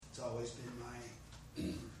always been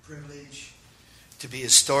my privilege to be a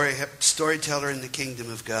storyteller in the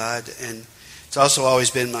kingdom of God, and it's also always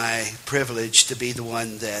been my privilege to be the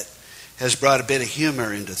one that has brought a bit of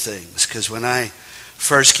humor into things. Because when I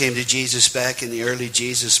first came to Jesus back in the early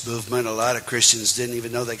Jesus movement, a lot of Christians didn't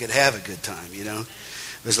even know they could have a good time, you know.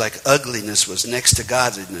 It was like ugliness was next to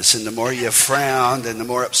godliness, and the more you frowned and the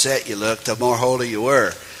more upset you looked, the more holy you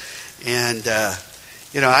were. And,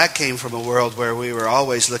 I came from a world where we were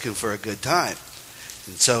always looking for a good time.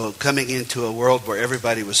 And so coming into a world where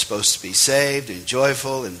everybody was supposed to be saved and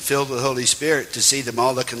joyful and filled with the Holy Spirit, to see them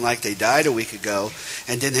all looking like they died a week ago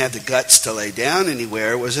and didn't have the guts to lay down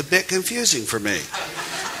anywhere was a bit confusing for me.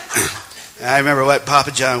 I remember what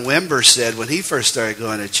Papa John Wimber said when he first started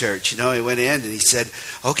going to church. He went in and he said,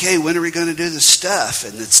 "Okay, when are we going to do the stuff?"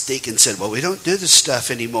 And the deacon said, "Well, we don't do the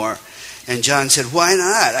stuff anymore." And John said, "Why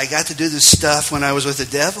not? I got to do the stuff when I was with the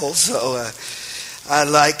devil, so I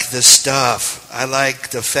like the stuff." I like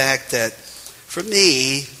the fact that, for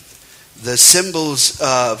me, the symbols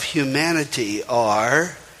of humanity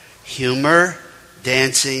are humor,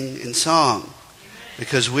 dancing, and song.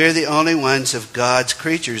 Because we're the only ones of God's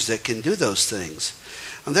creatures that can do those things.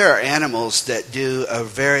 And there are animals that do a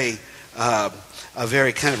very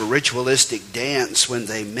kind of a ritualistic dance when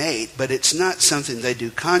they mate, but it's not something they do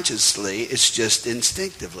consciously, it's just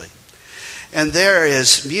instinctively. And there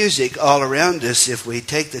is music all around us if we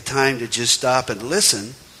take the time to just stop and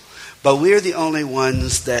listen, but we're the only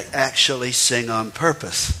ones that actually sing on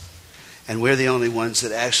purpose. And we're the only ones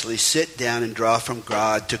that actually sit down and draw from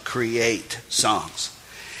God to create songs.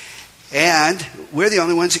 And we're the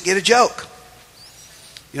only ones that get a joke.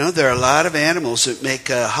 There are a lot of animals that make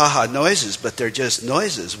ha-ha noises, but they're just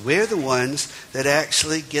noises. We're the ones that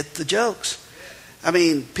actually get the jokes. I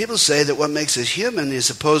mean, people say that what makes us human is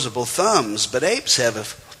opposable thumbs, but apes have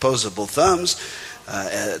opposable thumbs.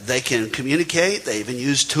 They can communicate. They even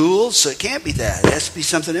use tools, so it can't be that. It has to be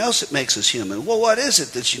something else that makes us human. Well, what is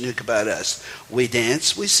it that's unique about us? We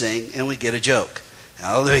dance, we sing, and we get a joke.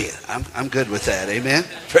 Hallelujah. I'm good with that. Amen?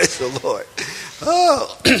 Praise the Lord.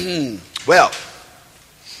 Oh, well,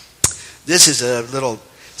 this is a little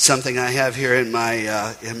something I have here in my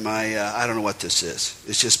I don't know what this is.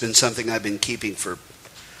 It's just been something I've been keeping for,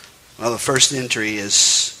 the first entry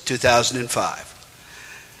is 2005.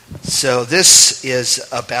 So this is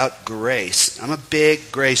about grace. I'm a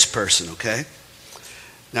big grace person, okay?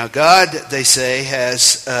 Now God, they say,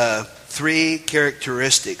 has three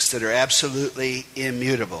characteristics that are absolutely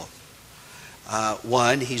immutable.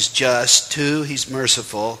 One, he's just. Two, he's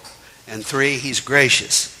merciful. And three, he's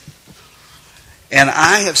gracious. And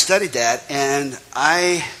I have studied that, and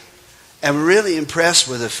I am really impressed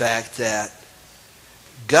with the fact that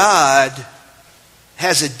God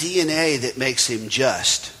has a DNA that makes him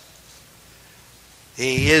just.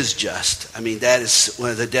 He is just. I mean, that is one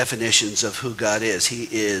of the definitions of who God is. He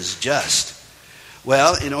is just.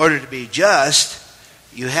 Well, in order to be just,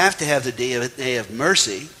 you have to have the DNA of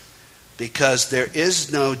mercy, because there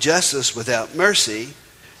is no justice without mercy,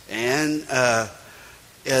 and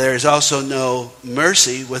there is also no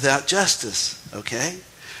mercy without justice. Okay?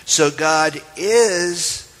 So God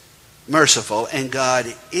is merciful and God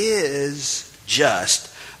is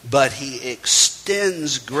just, but he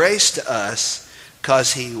extends grace to us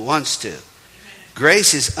because he wants to.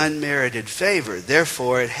 Grace is unmerited favor.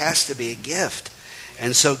 Therefore, it has to be a gift.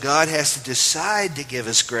 And so God has to decide to give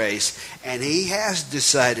us grace. And he has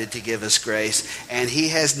decided to give us grace. And he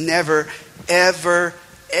has never, ever,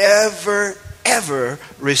 ever, ever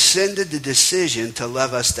rescinded the decision to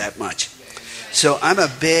love us that much. So I'm a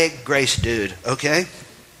big grace dude, okay?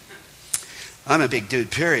 I'm a big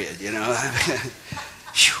dude, period,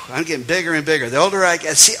 I'm getting bigger and bigger. The older I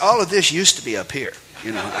get, see, all of this used to be up here,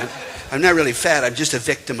 I'm not really fat. I'm just a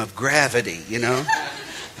victim of gravity,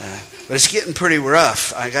 But it's getting pretty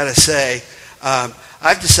rough, I got to say.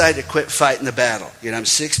 I've decided to quit fighting the battle. I'm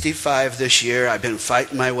 65 this year. I've been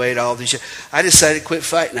fighting my weight all these years. I decided to quit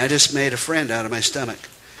fighting. I just made a friend out of my stomach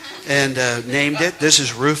and named it. This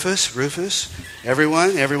is Rufus. Rufus.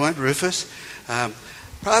 Everyone, Rufus.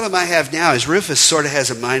 Problem I have now is Rufus sort of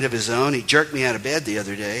has a mind of his own. He jerked me out of bed the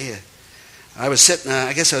other day. I was sitting,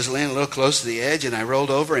 I guess I was laying a little close to the edge, and I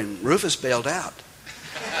rolled over, and Rufus bailed out.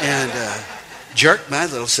 And jerked my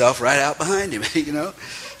little self right out behind him,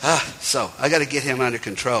 So I got to get him under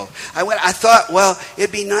control. I thought, well,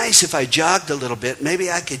 it'd be nice if I jogged a little bit.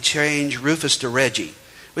 Maybe I could change Rufus to Reggie,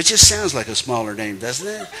 which just sounds like a smaller name, doesn't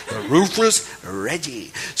it? Rufus,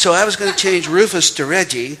 Reggie. So I was going to change Rufus to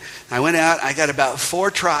Reggie. I went out. I got about 4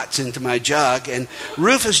 trots into my jog, and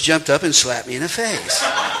Rufus jumped up and slapped me in the face.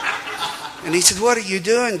 And he said, "What are you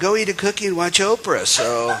doing? Go eat a cookie and watch Oprah."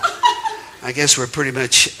 So I guess we're pretty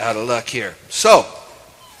much out of luck here. So,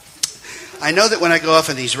 I know that when I go off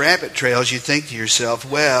on these rabbit trails, you think to yourself,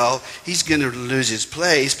 well, he's going to lose his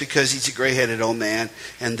place because he's a gray-headed old man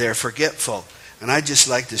and they're forgetful. And I'd just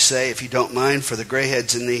like to say, if you don't mind, for the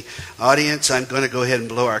grayheads in the audience, I'm going to go ahead and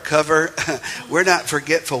blow our cover. We're not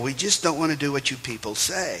forgetful. We just don't want to do what you people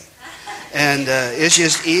say. And it's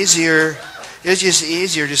just easier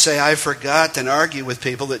to say, I forgot, than argue with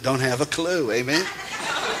people that don't have a clue. Amen?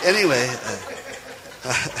 Anyway,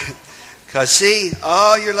 because see,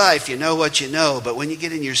 all your life you know what you know, but when you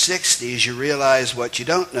get in your 60s, you realize what you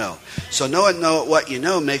don't know. So knowing what you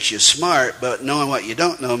know makes you smart, but knowing what you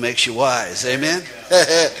don't know makes you wise. Amen?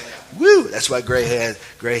 Woo! That's why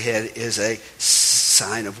grayhead is a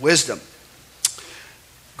sign of wisdom.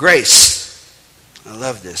 Grace. I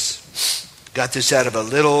love this. Got this out of a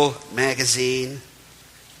little magazine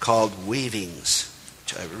called Weavings,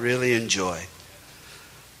 which I really enjoy.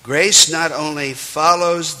 Grace not only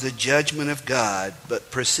follows the judgment of God, but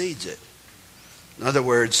precedes it. In other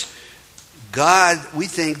words, we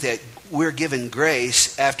think that we're given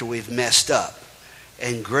grace after we've messed up.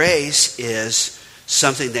 And grace is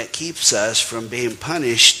something that keeps us from being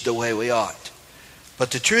punished the way we ought. But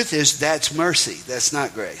the truth is, that's mercy. That's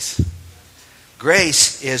not grace.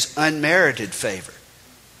 Grace is unmerited favor.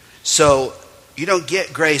 So you don't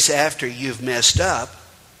get grace after you've messed up.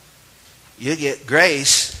 You get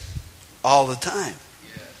grace all the time.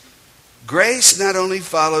 Yes. Grace not only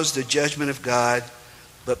follows the judgment of God,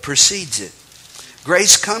 but precedes it.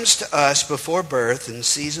 Grace comes to us before birth and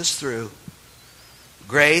sees us through.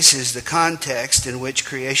 Grace is the context in which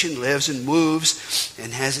creation lives and moves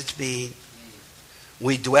and has its being.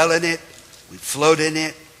 We dwell in it. We float in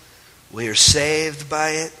it. We are saved by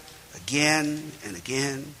it again and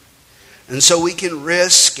again. And so we can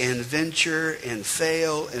risk and venture and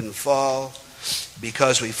fail and fall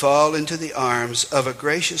because we fall into the arms of a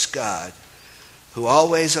gracious God who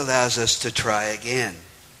always allows us to try again.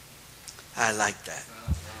 I like that.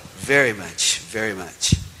 Very much, very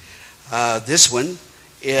much. This one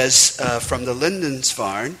is from the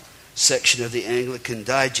Lindisfarne section of the Anglican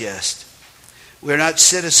Digest. We're not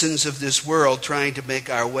citizens of this world trying to make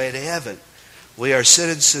our way to heaven. We are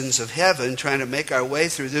citizens of heaven trying to make our way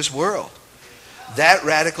through this world. That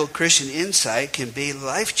radical Christian insight can be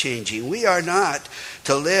life-changing. We are not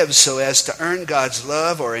to live so as to earn God's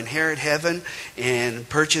love or inherit heaven and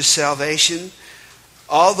purchase salvation.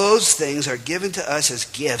 All those things are given to us as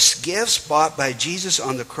gifts bought by Jesus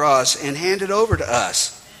on the cross and handed over to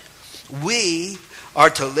us. We are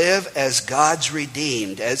to live as God's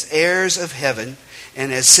redeemed, as heirs of heaven,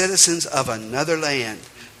 and as citizens of another land,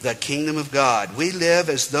 the kingdom of God. We live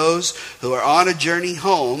as those who are on a journey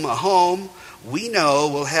home, a home we know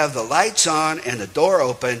will have the lights on and the door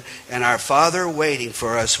open and our Father waiting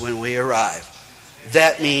for us when we arrive.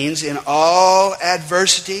 That means in all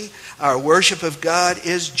adversity, our worship of God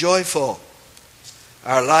is joyful.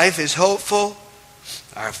 Our life is hopeful.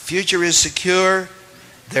 Our future is secure.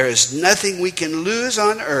 There is nothing we can lose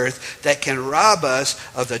on earth that can rob us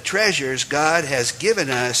of the treasures God has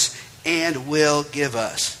given us and will give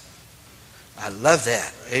us. I love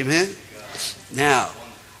that. Amen? Now,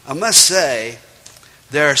 I must say,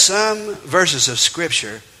 there are some verses of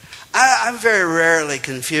Scripture. I'm very rarely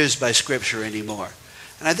confused by Scripture anymore.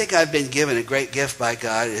 And I think I've been given a great gift by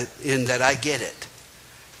God in that I get it.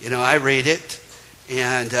 You know, I read it,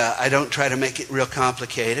 and I don't try to make it real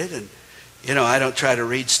complicated. And, you know, I don't try to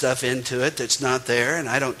read stuff into it that's not there. And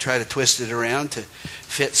I don't try to twist it around to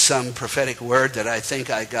fit some prophetic word that I think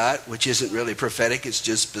I got, which isn't really prophetic. It's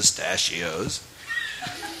just pistachios.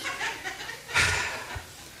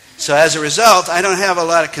 So as a result, I don't have a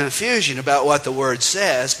lot of confusion about what the Word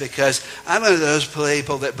says because I'm one of those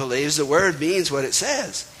people that believes the Word means what it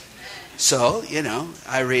says. So, you know,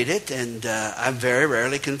 I read it and I'm very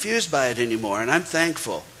rarely confused by it anymore. And I'm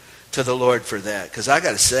thankful to the Lord for that because I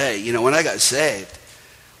got to say, you know, when I got saved,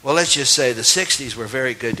 well, let's just say the 60s were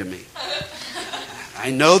very good to me.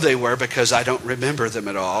 I know they were because I don't remember them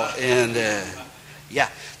at all. And, yeah,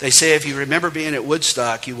 they say if you remember being at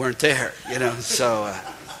Woodstock, you weren't there, you know, so...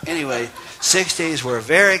 Anyway, 60s were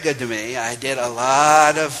very good to me. I did a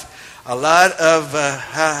lot of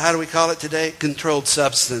how do we call it today? Controlled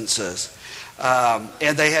substances.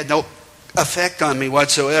 And they had no effect on me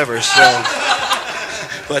whatsoever. So,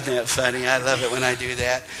 wasn't that funny? I love it when I do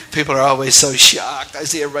that. People are always so shocked. I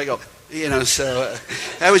see everybody go, you know, so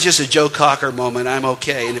that was just a Joe Cocker moment. I'm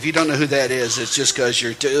okay. And if you don't know who that is, it's just because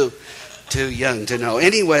you're too young to know.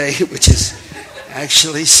 Anyway, which is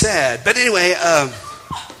actually sad. But anyway,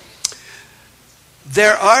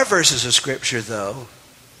 there are verses of Scripture, though,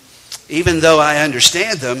 even though I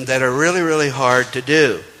understand them, that are really, really hard to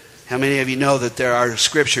do. How many of you know that there are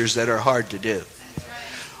scriptures that are hard to do?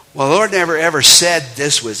 Well, the Lord never ever said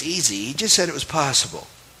this was easy. He just said it was possible.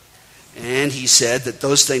 And he said that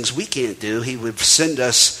those things we can't do, he would send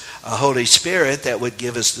us a Holy Spirit that would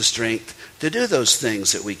give us the strength to do those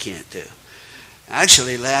things that we can't do.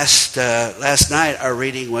 Actually, last night our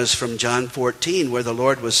reading was from John 14, where the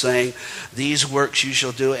Lord was saying, "These works you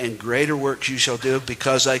shall do, and greater works you shall do,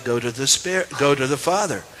 because I go to the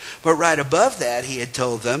Father." But right above that, he had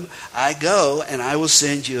told them, "I go, and I will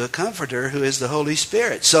send you a Comforter, who is the Holy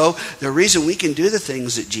Spirit." So the reason we can do the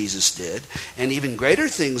things that Jesus did, and even greater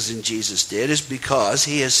things than Jesus did, is because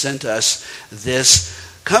he has sent us this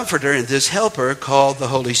Comforter and this Helper called the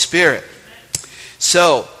Holy Spirit.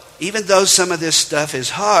 So even though some of this stuff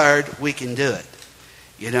is hard, we can do it.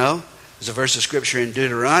 You know, there's a verse of Scripture in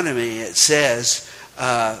Deuteronomy. It says,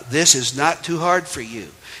 this is not too hard for you.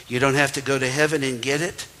 You don't have to go to heaven and get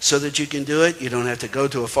it so that you can do it. You don't have to go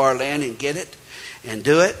to a far land and get it and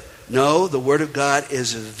do it. No, the Word of God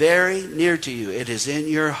is very near to you. It is in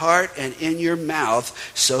your heart and in your mouth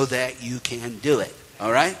so that you can do it.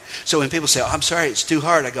 All right? So when people say, "Oh, I'm sorry, it's too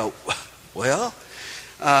hard," I go, well,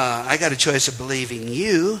 I got a choice of believing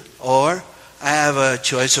you, or I have a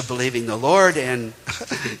choice of believing the Lord, and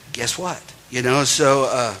guess what? You know,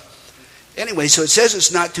 so anyway, so it says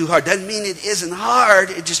it's not too hard. Doesn't mean it isn't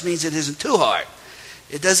hard. It just means it isn't too hard.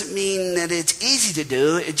 It doesn't mean that it's easy to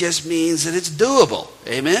do. It just means that it's doable.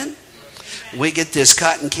 Amen? We get this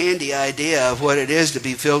cotton candy idea of what it is to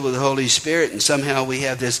be filled with the Holy Spirit, and somehow we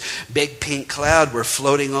have this big pink cloud we're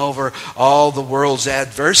floating over all the world's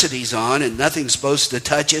adversities on, and nothing's supposed to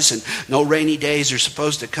touch us, and no rainy days are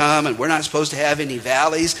supposed to come, and we're not supposed to have any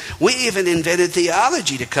valleys. We even invented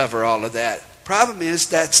theology to cover all of that. Problem is,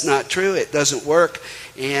 that's not true. It doesn't work,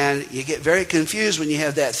 and you get very confused when you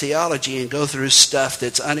have that theology and go through stuff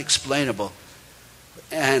that's unexplainable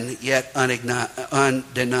and yet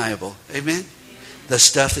undeniable. Amen? The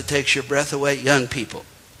stuff that takes your breath away. Young people,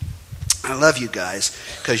 I love you guys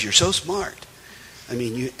because you're so smart. I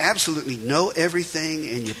mean, you absolutely know everything,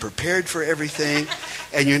 and you're prepared for everything,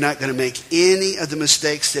 and you're not going to make any of the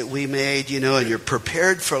mistakes that we made, you know, and you're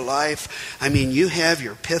prepared for life. I mean, you have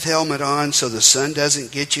your pith helmet on so the sun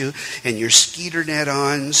doesn't get you, and your skeeter net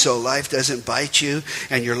on so life doesn't bite you,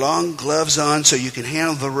 and your long gloves on so you can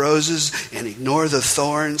handle the roses and ignore the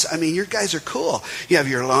thorns. I mean, your guys are cool. You have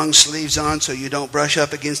your long sleeves on so you don't brush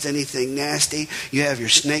up against anything nasty. You have your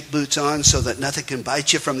snake boots on so that nothing can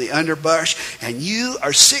bite you from the underbrush, and you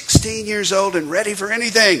are 16 years old and ready for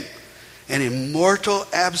anything. An immortal,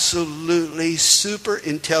 absolutely super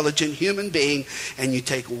intelligent human being, and you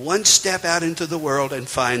take one step out into the world and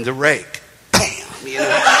find the rake. Bam! You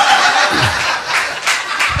know?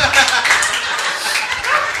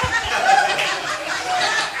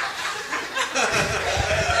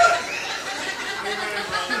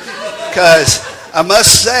 Because I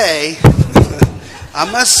must say,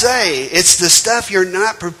 it's the stuff you're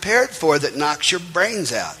not prepared for that knocks your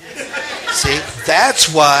brains out. See,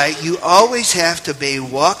 that's why you always have to be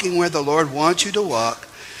walking where the Lord wants you to walk,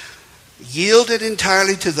 yielded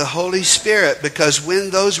entirely to the Holy Spirit, because when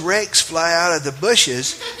those rakes fly out of the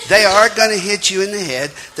bushes, they are going to hit you in the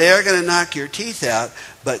head. They are going to knock your teeth out,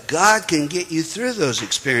 but God can get you through those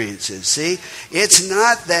experiences. See, it's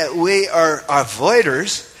not that we are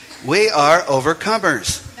avoiders. We are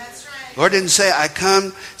overcomers. Lord didn't say, "I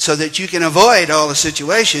come so that you can avoid all the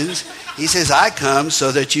situations." He says, "I come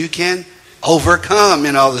so that you can overcome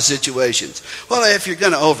in all the situations." Well, if you're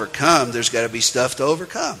going to overcome, there's got to be stuff to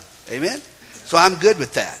overcome. Amen? So I'm good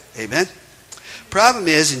with that. Amen? Problem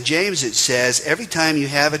is, in James it says, every time you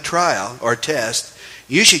have a trial or test,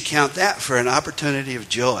 you should count that for an opportunity of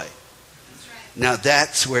joy. Now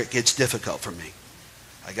that's where it gets difficult for me.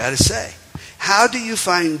 I got to say. How do you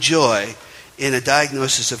find joy in a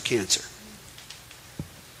diagnosis of cancer?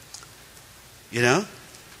 You know?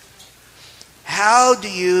 How do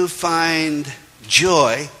you find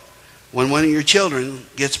joy when one of your children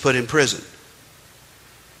gets put in prison?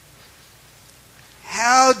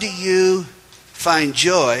 How do you find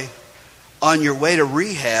joy on your way to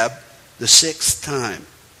rehab the 6th time?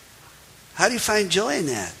 How do you find joy in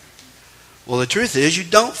that? Well, the truth is you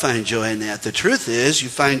don't find joy in that. The truth is you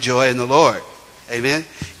find joy in the Lord. Amen?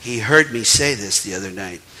 He heard me say this the other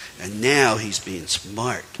night, and now he's being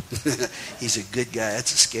smart. He's a good guy.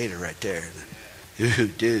 That's a skater right there. Ooh,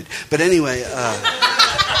 dude. But anyway, you know,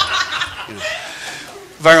 we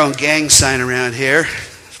have our own gang sign around here.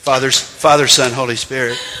 Father, Son, Holy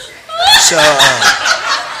Spirit. So,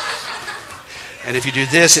 and if you do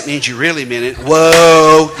this, it means you really mean it.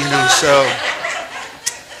 Whoa, you know, so.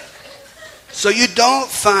 So you don't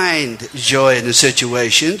find joy in the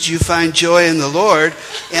situations. You find joy in the Lord.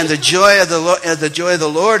 And the joy of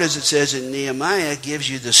the Lord, as it says in Nehemiah, gives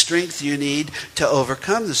you the strength you need to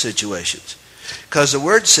overcome the situations. Because the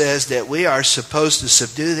Word says that we are supposed to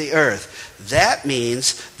subdue the earth. That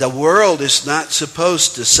means the world is not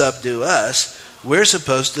supposed to subdue us. We're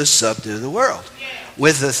supposed to subdue the world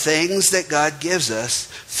with the things that God gives us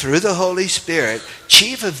through the Holy Spirit.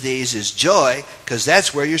 Chief of these is joy, because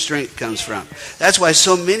that's where your strength comes from. That's why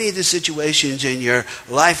so many of the situations in your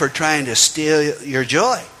life are trying to steal your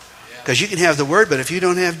joy. Because you can have the Word, but if you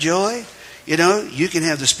don't have joy, you can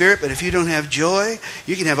have the Spirit, but if you don't have joy,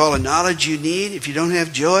 you can have all the knowledge you need. If you don't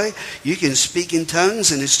have joy, you can speak in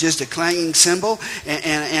tongues, and it's just a clanging cymbal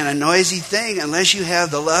and a noisy thing unless you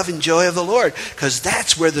have the love and joy of the Lord, because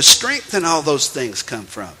that's where the strength and all those things come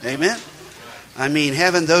from. Amen? I mean,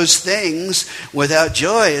 having those things without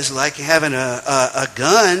joy is like having a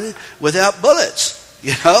gun without bullets.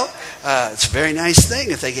 It's a very nice thing.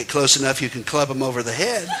 If they get close enough, you can club them over the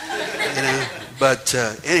head. But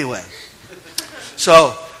anyway.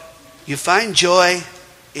 So, you find joy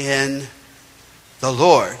in the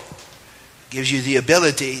Lord. Gives you the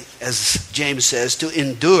ability, as James says, to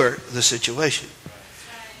endure the situation.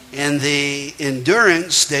 And the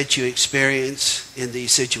endurance that you experience in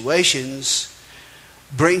these situations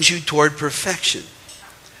brings you toward perfection.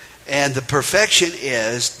 And the perfection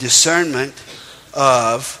is discernment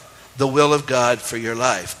of the will of God for your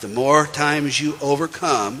life. The more times you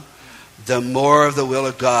overcome, the more of the will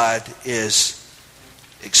of God is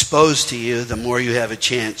exposed to you, the more you have a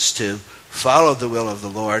chance to follow the will of the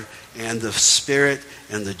Lord, and the Spirit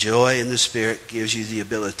and the joy in the Spirit gives you the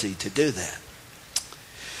ability to do that.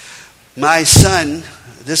 My son,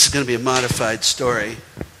 this is going to be a modified story.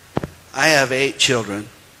 I have 8 children.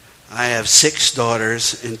 I have 6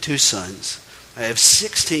 daughters and 2 sons. I have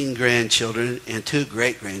 16 grandchildren and 2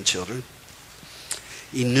 great-grandchildren.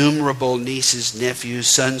 Innumerable nieces, nephews,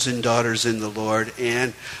 sons and daughters in the Lord,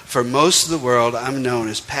 and for most of the world, I'm known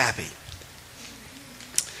as Pappy.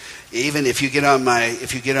 Even if you get on my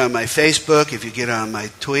Facebook, if you get on my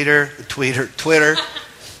Twitter.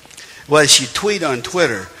 Well, she tweet on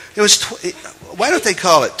Twitter. Why don't they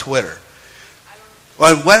call it Twitter?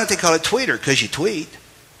 Well, why don't they call it Tweeter? Because you tweet.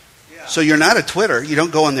 So you're not a Twitter. You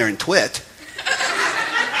don't go on there and twit.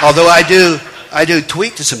 Although I do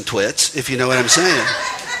tweet to some twits, if you know what I'm saying.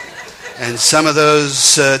 And some of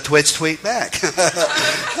those twits tweet back.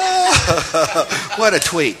 What a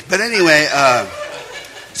tweet. But anyway,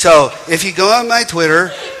 so if you go on my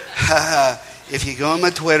Twitter, if you go on my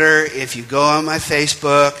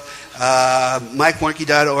Facebook,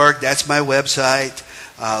 MikeWarnke.org, that's my website.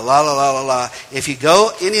 If you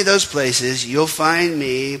go any of those places, you'll find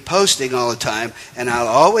me posting all the time, and I'll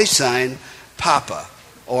always sign Papa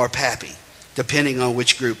or Pappy, depending on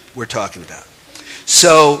which group we're talking about.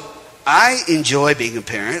 So I enjoy being a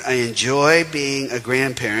parent. I enjoy being a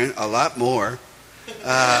grandparent a lot more,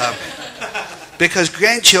 because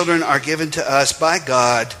grandchildren are given to us by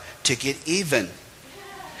God to get even.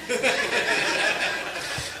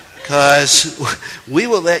 Because we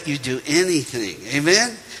will let you do anything.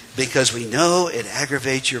 Amen? Because we know it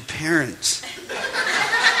aggravates your parents.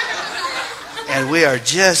 And we are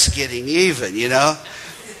just getting even,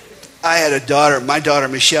 I had a daughter, my daughter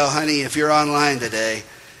Michelle, honey, if you're online today,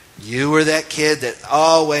 you were that kid that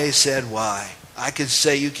always said why. I could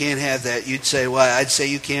say you can't have that. You'd say why. I'd say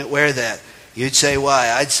you can't wear that. You'd say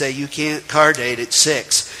why. I'd say you can't car date at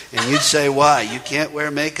 6. And you'd say why. You can't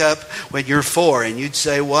wear makeup when you're 4. And you'd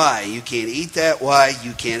say why. You can't eat that why.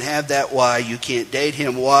 You can't have that why. You can't date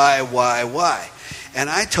him why. And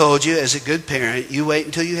I told you, as a good parent, you wait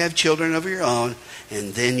until you have children of your own,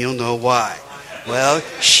 and then you'll know why. Well,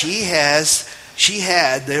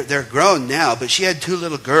 they're grown now, but she had 2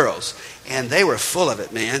 little girls, and they were full of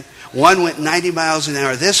it, man. One went 90 miles an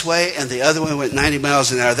hour this way, and the other one went 90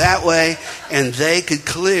 miles an hour that way, and they could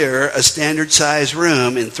clear a standard-sized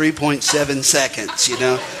room in 3.7 seconds,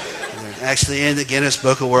 They're actually in the Guinness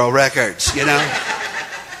Book of World Records,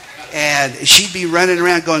 And she'd be running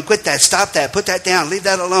around going, quit that, stop that, put that down, leave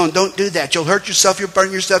that alone, don't do that. You'll hurt yourself, you'll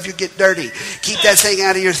burn yourself, you'll get dirty. Keep that thing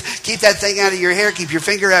out of your hair, keep your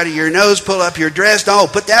finger out of your nose, pull up your dress. No,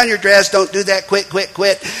 put down your dress, don't do that, quit.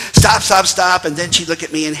 Stop. And then she'd look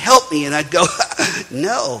at me and help me, and I'd go,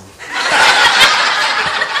 no.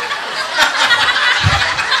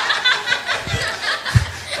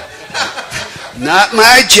 Not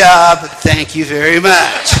my job, thank you very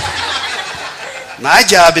much. My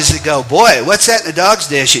job is to go, boy, what's that in the dog's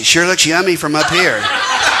dish? It sure looks yummy from up here.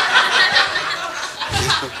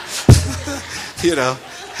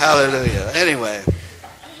 Hallelujah. Anyway,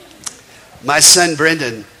 My son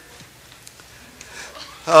Brendan,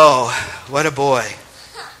 oh, what a boy.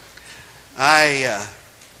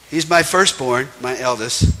 He's my firstborn, my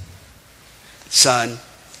eldest son.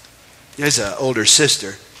 There's an older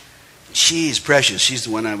sister. She's precious. She's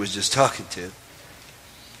the one I was just talking to.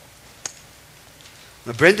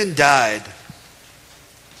 Now, Brendan died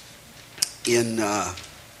in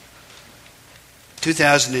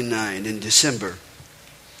 2009 in December.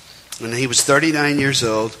 And he was 39 years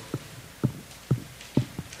old.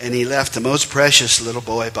 And he left the most precious little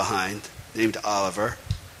boy behind, named Oliver.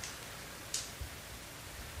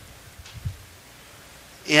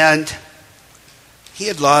 And he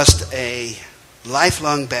had lost a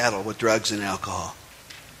lifelong battle with drugs and alcohol.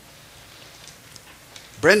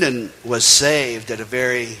 Brendan was saved at a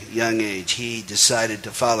very young age. He decided to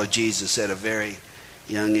follow Jesus at a very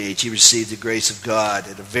young age. He received the grace of God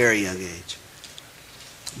at a very young age.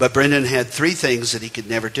 But Brendan had three things that he could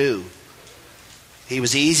never do. He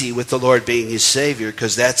was easy with the Lord being his Savior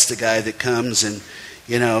because that's the guy that comes and,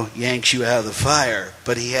 yanks you out of the fire.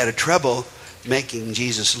 But he had a trouble making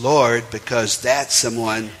Jesus Lord because that's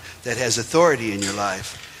someone that has authority in your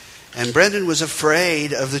life. And Brendan was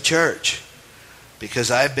afraid of the church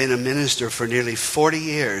because I've been a minister for nearly 40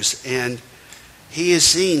 years and he has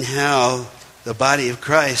seen how the body of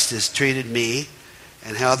Christ has treated me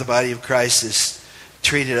and how the body of Christ has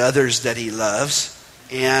treated others that he loves.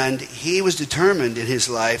 And he was determined in his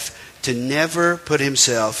life to never put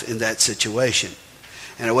himself in that situation.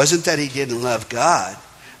 And it wasn't that he didn't love God,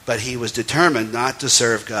 but he was determined not to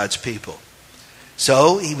serve God's people.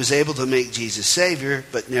 So he was able to make Jesus Savior,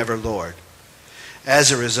 but never Lord.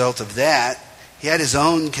 As a result of that, he had his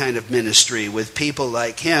own kind of ministry with people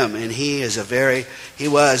like him, and he was a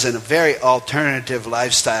very alternative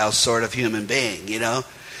lifestyle sort of human being,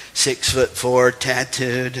 6'4",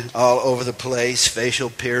 tattooed all over the place, facial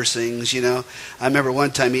piercings, I remember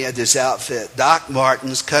one time he had this outfit, Doc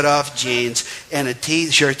Martens, cut off jeans, and a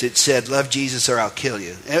T-shirt that said, "Love Jesus or I'll kill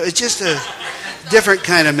you." It was just a different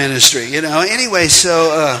kind of ministry, Anyway,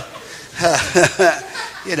 so,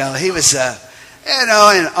 he was, and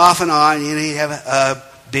off and on, he'd have a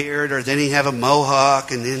beard, or then he'd have a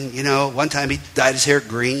mohawk, and then, one time he dyed his hair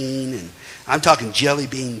green, and I'm talking jelly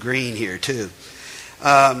bean green here, too.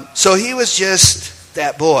 So he was just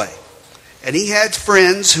that boy. And he had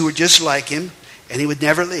friends who were just like him, and he would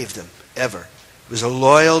never leave them, ever. He was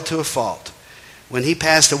loyal to a fault. When he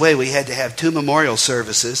passed away, we had to have 2 memorial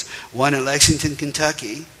services, one in Lexington,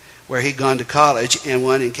 Kentucky, where he'd gone to college, and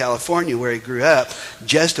one in California, where he grew up,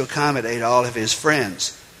 just to accommodate all of his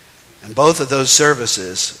friends. And both of those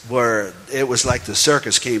services it was like the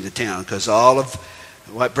circus came to town, because all of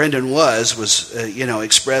what Brendan was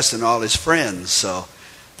expressed in all his friends. So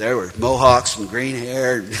there were mohawks and green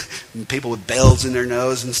hair and people with bells in their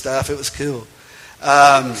nose and stuff. It was cool.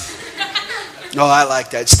 No, I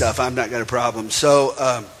like that stuff. I've not got a problem.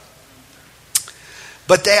 So,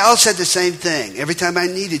 but they all said the same thing. Every time I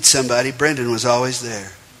needed somebody, Brendan was always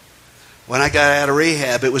there. When I got out of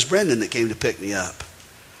rehab, it was Brendan that came to pick me up.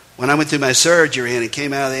 When I went through my surgery and it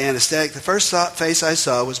came out of the anesthetic, the first face I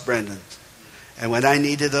saw was Brendan's. And when I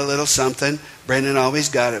needed a little something, Brendan always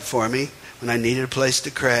got it for me. When I needed a place to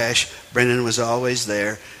crash, Brendan was always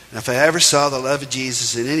there. And if I ever saw the love of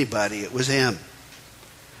Jesus in anybody, it was him.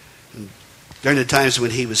 And during the times when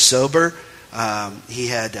he was sober, he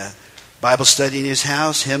had a Bible study in his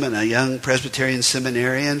house, him and a young Presbyterian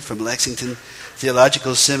seminarian from Lexington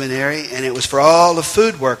Theological Seminary, and it was for all the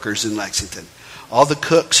food workers in Lexington, all the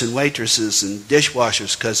cooks and waitresses and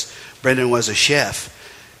dishwashers, because Brendan was a chef.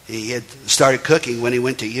 He had started cooking when he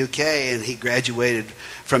went to UK, and he graduated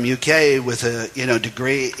from UK with a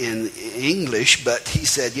degree in English. But he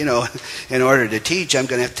said, in order to teach, I'm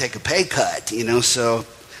going to have to take a pay cut. So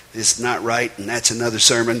it's not right, and that's another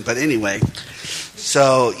sermon. But anyway,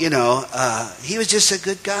 so he was just a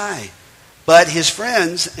good guy. But his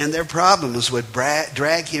friends and their problems would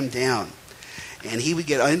drag him down, and he would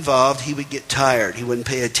get involved. He would get tired. He wouldn't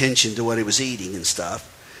pay attention to what he was eating and stuff,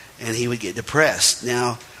 and he would get depressed.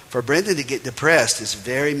 Now, for Brendan to get depressed is a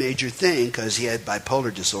very major thing because he had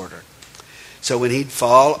bipolar disorder. So when he'd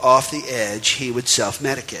fall off the edge, he would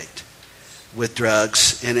self-medicate with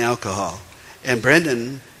drugs and alcohol. And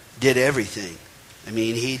Brendan did everything. I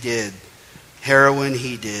mean, he did heroin,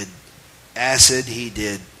 he did acid, he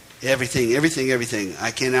did everything.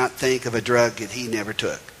 I cannot think of a drug that he never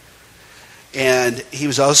took. And he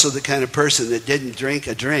was also the kind of person that didn't drink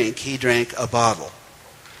a drink, he drank a bottle.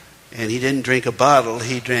 And he didn't drink a bottle,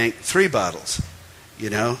 he drank 3 bottles,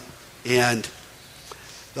 And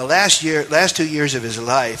the last 2 years of his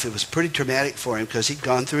life, it was pretty traumatic for him because he'd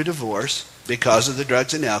gone through a divorce because of the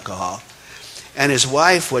drugs and alcohol. And his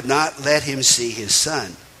wife would not let him see his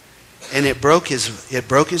son. And it broke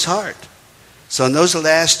his heart. So in those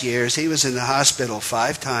last years, he was in the hospital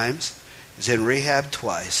 5 times. He was in rehab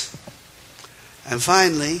twice. And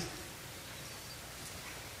finally,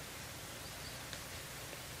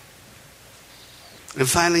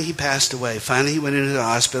 he passed away. Finally, he went into the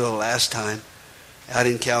hospital the last time out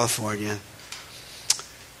in California.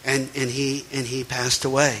 And he passed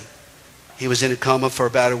away. He was in a coma for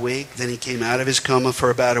about a week. Then he came out of his coma for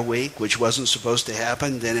about a week, which wasn't supposed to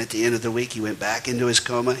happen. Then at the end of the week, he went back into his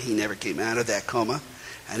coma. He never came out of that coma.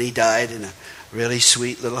 And he died in a really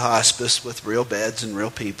sweet little hospice with real beds and real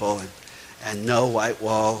people and no white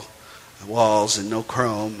walls and no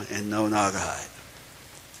chrome and no Naugahyde.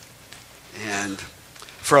 And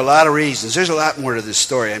for a lot of reasons, there's a lot more to this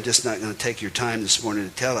story. I'm just not going to take your time this morning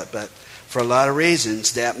to tell it. But for a lot of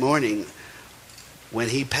reasons, that morning, when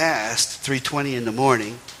he passed, 3:20 in the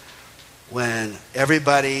morning, when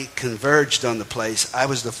everybody converged on the place, I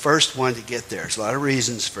was the first one to get there. There's a lot of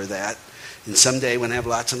reasons for that. And someday when I have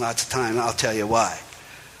lots and lots of time, I'll tell you why.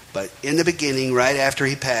 But in the beginning, right after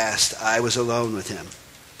he passed, I was alone with him.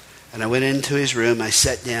 And I went into his room, I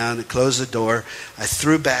sat down, I closed the door, I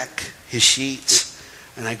threw back his sheets,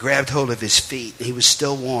 and I grabbed hold of his feet. He was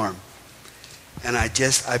still warm. And I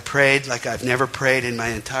prayed like I've never prayed in my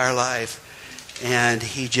entire life. And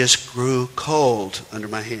he just grew cold under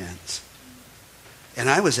my hands. And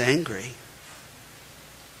I was angry.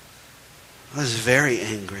 I was very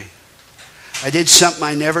angry. I did something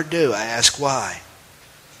I never do. I asked why.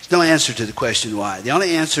 There's no answer to the question why. The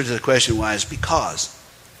only answer to the question why is because.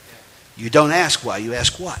 You don't ask why, you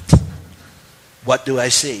ask what. What do I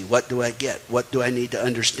see? What do I get? What do I need to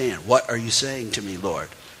understand? What are you saying to me, Lord?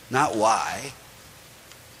 Not why.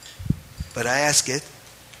 But I ask it.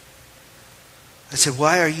 I said,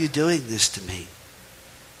 why are you doing this to me?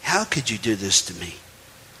 How could you do this to me?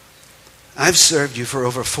 I've served you for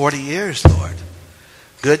over 40 years, Lord.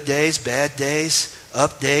 Good days, bad days,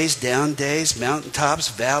 up days, down days, mountaintops,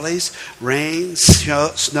 valleys, rain,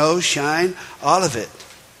 snow, shine, all of it.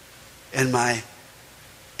 And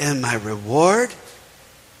my reward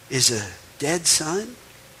is a dead son?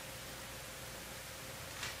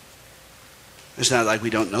 It's not like we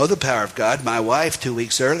don't know the power of God. My wife, 2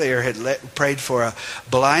 weeks earlier, had prayed for a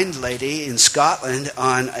blind lady in Scotland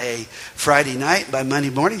on a Friday night. By Monday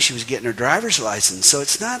morning, she was getting her driver's license. So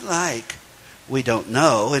it's not like we don't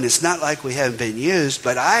know, and it's not like we haven't been used,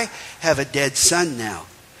 but I have a dead son now.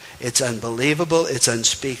 It's unbelievable, it's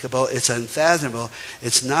unspeakable, it's unfathomable,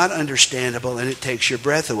 it's not understandable, and it takes your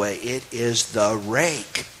breath away. It is the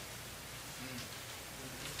rake.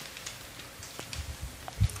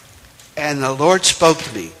 And the Lord spoke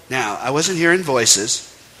to me. Now, I wasn't hearing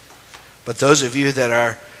voices, but those of you that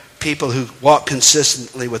are people who walk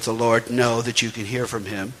consistently with the Lord know that you can hear from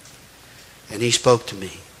Him. And He spoke to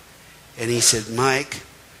me. And He said, Mike,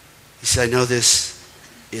 He said, I know this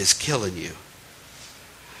is killing you.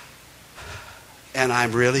 And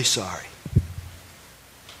I'm really sorry.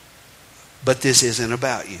 But this isn't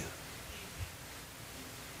about you.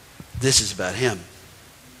 This is about Him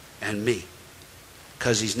and me.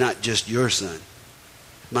 Because He's not just your son,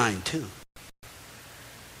 mine too.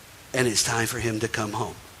 And it's time for him to come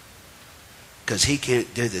home. Because he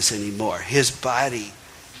can't do this anymore. His body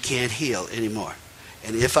can't heal anymore.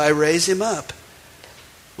 And if I raise him up,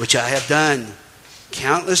 which I have done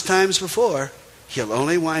countless times before, he'll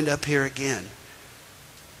only wind up here again.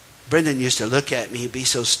 Brendan used to look at me. He'd be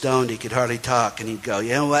so stoned he could hardly talk. And he'd go,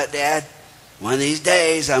 you know what, Dad? One of these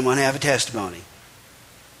days I'm going to have a testimony.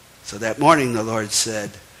 So that morning the Lord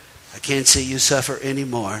said, I can't see you suffer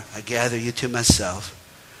anymore. I gather you to myself.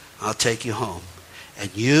 I'll take you home.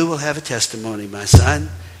 And you will have a testimony, my son,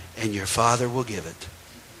 and your father will give it.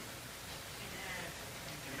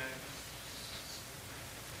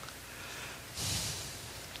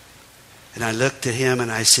 And I looked at him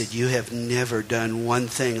and I said, you have never done one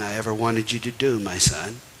thing I ever wanted you to do, my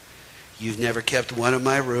son. You've never kept one of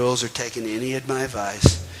my rules or taken any of my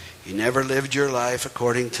advice. You never lived your life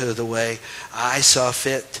according to the way I saw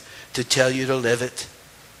fit to tell you to live it.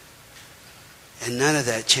 And none of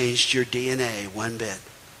that changed your DNA one bit.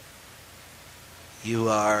 You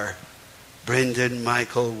are Brendan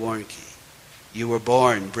Michael Warnke. You were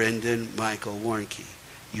born Brendan Michael Warnke.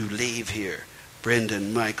 You leave here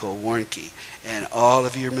Brendan Michael Warnke. And all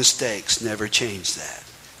of your mistakes never changed that.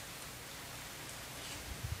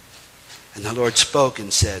 And the Lord spoke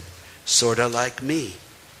and said, sort of like me.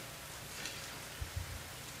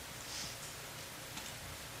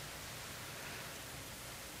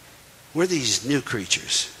 We're these new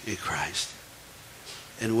creatures in Christ.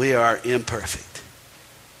 And we are imperfect.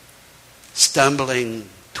 stumbling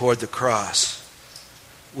toward the cross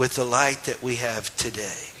with the light that we have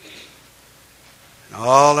today. And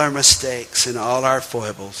all our mistakes and all our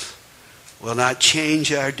foibles will not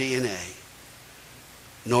change our DNA,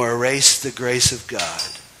 nor erase the grace of God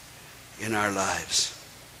in our lives.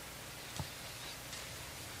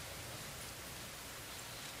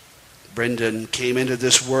 Brendan came into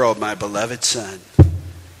this world, my beloved son,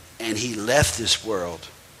 and he left this world,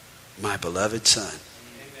 my beloved son.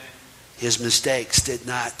 Amen. His mistakes did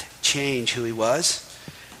not change who he was,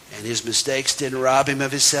 and his mistakes didn't rob him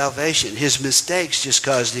of his salvation. His mistakes just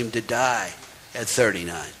caused him to die at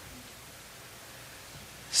 39.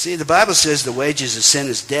 See, the Bible says the wages of sin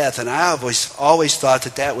is death, and I always thought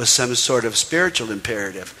that was some sort of spiritual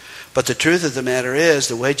imperative. But the truth of the matter is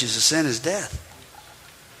the wages of sin is death.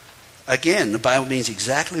 Again, the Bible means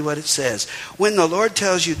exactly what it says. When the Lord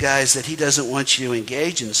tells you guys that he doesn't want you to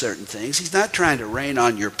engage in certain things, he's not trying to rain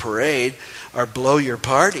on your parade or blow your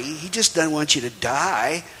party. He just doesn't want you to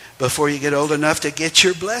die before you get old enough to get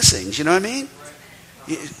your blessings. You know what I mean?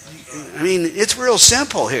 I mean, it's real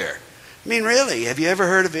simple here. I mean, really, have you ever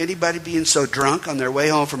heard of anybody being so drunk on their way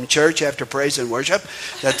home from church after praise and worship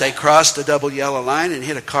that they crossed the double yellow line and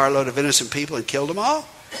hit a carload of innocent people and killed them all?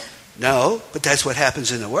 No, but that's what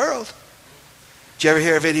happens in the world. Did you ever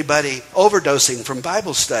hear of anybody overdosing from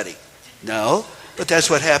Bible study? No, but that's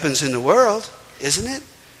what happens in the world, isn't it?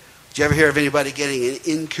 Did you ever hear of anybody getting an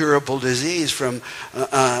incurable disease from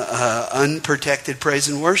unprotected praise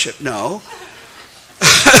and worship? No.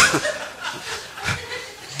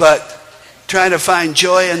 But trying to find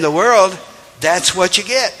joy in the world, that's what you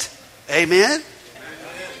get. Amen?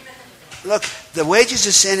 Look, the wages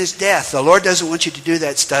of sin is death. The Lord doesn't want you to do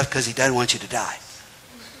that stuff because he doesn't want you to die.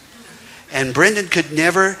 And Brendan could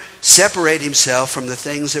never separate himself from the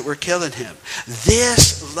things that were killing him.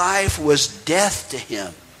 This life was death to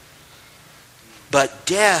him. But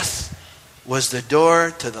death was the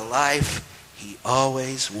door to the life he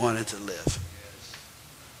always wanted to live.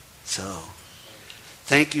 So,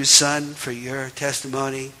 thank you, son, for your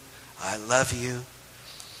testimony. I love you.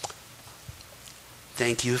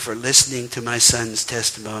 Thank you for listening to my son's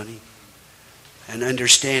testimony and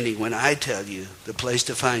understanding when I tell you the place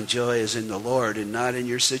to find joy is in the Lord and not in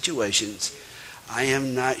your situations. I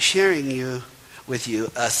am not sharing with you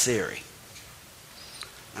a theory.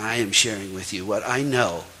 I am sharing with you what I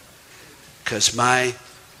know because my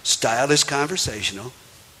style is conversational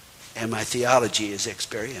and my theology is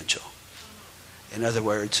experiential. In other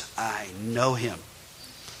words, I know him.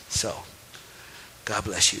 So, God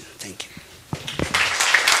bless you. Thank you.